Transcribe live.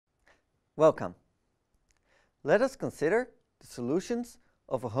Welcome. Let us consider the solutions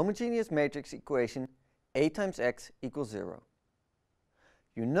of a homogeneous matrix equation A times x equals 0.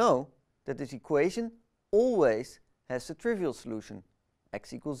 You know that this equation always has the trivial solution,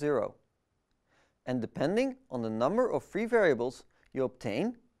 x equals 0. And depending on the number of free variables you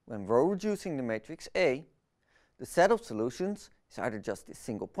obtain when row reducing the matrix A, the set of solutions is either just a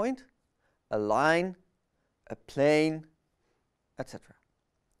single point, a line, a plane, etc.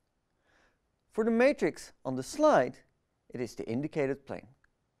 For the matrix on the slide, it is the indicated plane.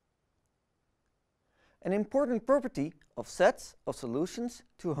 An important property of sets of solutions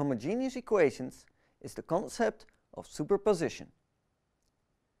to homogeneous equations is the concept of superposition.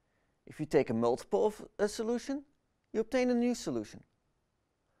 If you take a multiple of a solution, you obtain a new solution.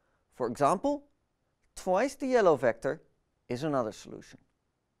 For example, twice the yellow vector is another solution.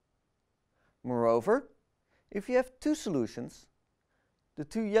 Moreover, if you have two solutions, the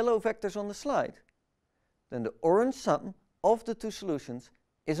two yellow vectors on the slide, then the orange sum of the two solutions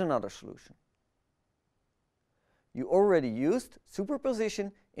is another solution. You already used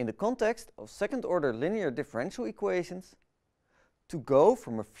superposition in the context of second-order linear differential equations to go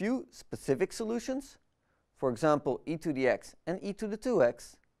from a few specific solutions, for example e to the x and e to the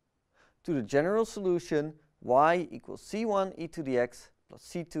 2x, to the general solution y equals c1 e to the x plus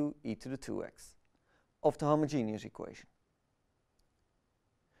c2 e to the 2x of the homogeneous equation.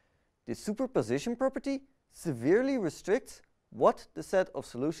 This superposition property severely restricts what the set of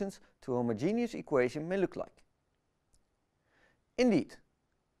solutions to a homogeneous equation may look like. Indeed,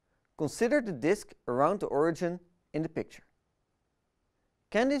 consider the disk around the origin in the picture.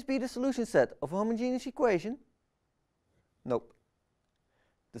 Can this be the solution set of a homogeneous equation? Nope.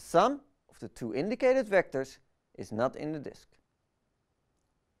 The sum of the two indicated vectors is not in the disk.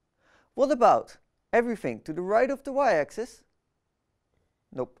 What about everything to the right of the y-axis?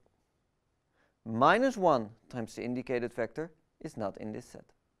 Nope. -1 times the indicated vector is not in this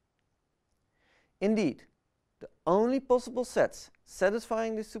set. Indeed, the only possible sets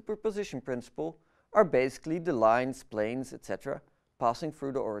satisfying the superposition principle are basically the lines, planes, etc. passing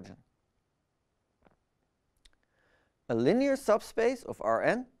through the origin. A linear subspace of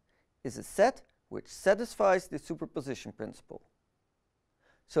Rn is a set which satisfies the superposition principle.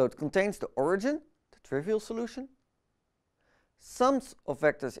 So it contains the origin, the trivial solution, sums of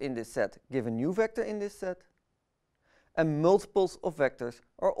vectors in this set give a new vector in this set, and multiples of vectors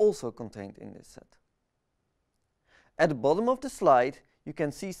are also contained in this set. At the bottom of the slide, you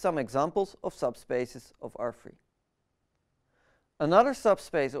can see some examples of subspaces of R3. Another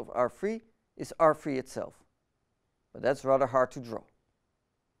subspace of R3 is R3 itself, but that's rather hard to draw.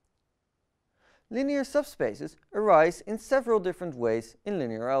 Linear subspaces arise in several different ways in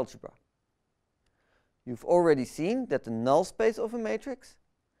linear algebra. You've already seen that the null space of a matrix,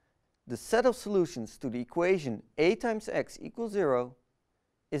 the set of solutions to the equation A times x equals 0,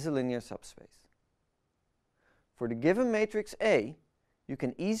 is a linear subspace. For the given matrix A, you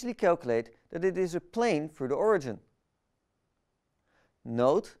can easily calculate that it is a plane through the origin.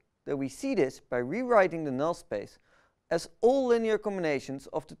 Note that we see this by rewriting the null space as all linear combinations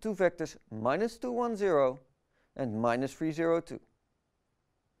of the two vectors -2, 1, 0 and -3, 0, 2.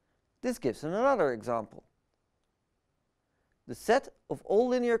 This gives another example. The set of all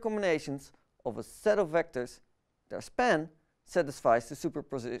linear combinations of a set of vectors, their span, satisfies the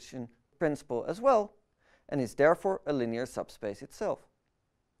superposition principle as well, and is therefore a linear subspace itself.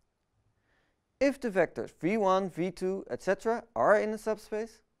 If the vectors v1, v2, etc. are in a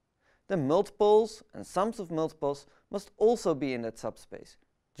subspace, then multiples and sums of multiples must also be in that subspace,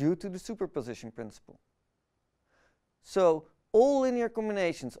 due to the superposition principle. So all linear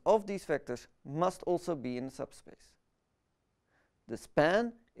combinations of these vectors must also be in the subspace. The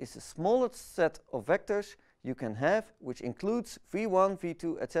span is the smallest set of vectors you can have, which includes v1,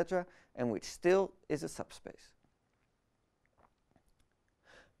 v2, etc., and which still is a subspace.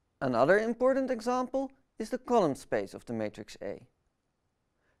 Another important example is the column space of the matrix A.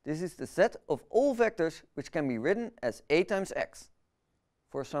 This is the set of all vectors which can be written as A times x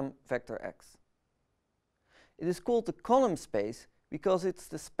for some vector x. It is called the column space because it's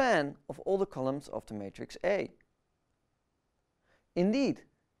the span of all the columns of the matrix A. Indeed,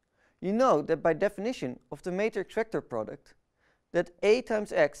 you know that by definition of the matrix vector product, that A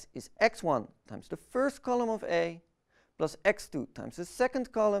times x is x1 times the first column of A plus x2 times the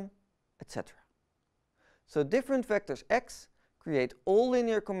second column, etc. So different vectors x create all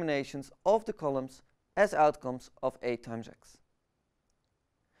linear combinations of the columns as outcomes of A times x.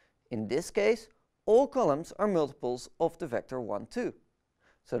 In this case, all columns are multiples of the vector 1, 2.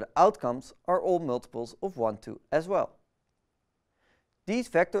 So the outcomes are all multiples of 1, 2 as well. These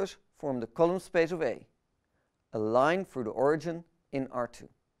vectors form the column space of A, a line through the origin in R2.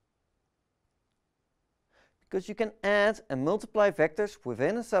 Because you can add and multiply vectors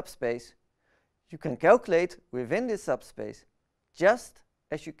within a subspace, you can calculate within this subspace just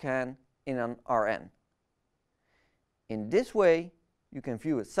as you can in an Rn. In this way, you can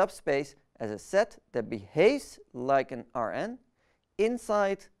view a subspace as a set that behaves like an Rn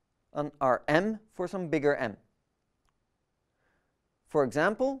inside an Rm for some bigger m. For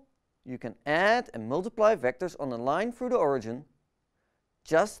example, you can add and multiply vectors on a line through the origin,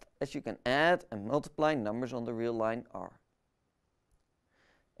 just as you can add and multiply numbers on the real line R.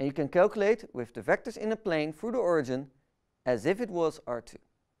 And you can calculate with the vectors in a plane through the origin as if it was R2.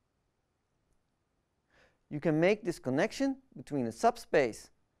 You can make this connection between a subspace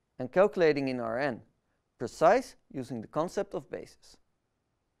and calculating in Rn precise using the concept of bases.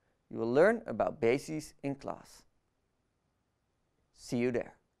 You will learn about bases in class. See you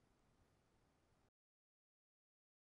there.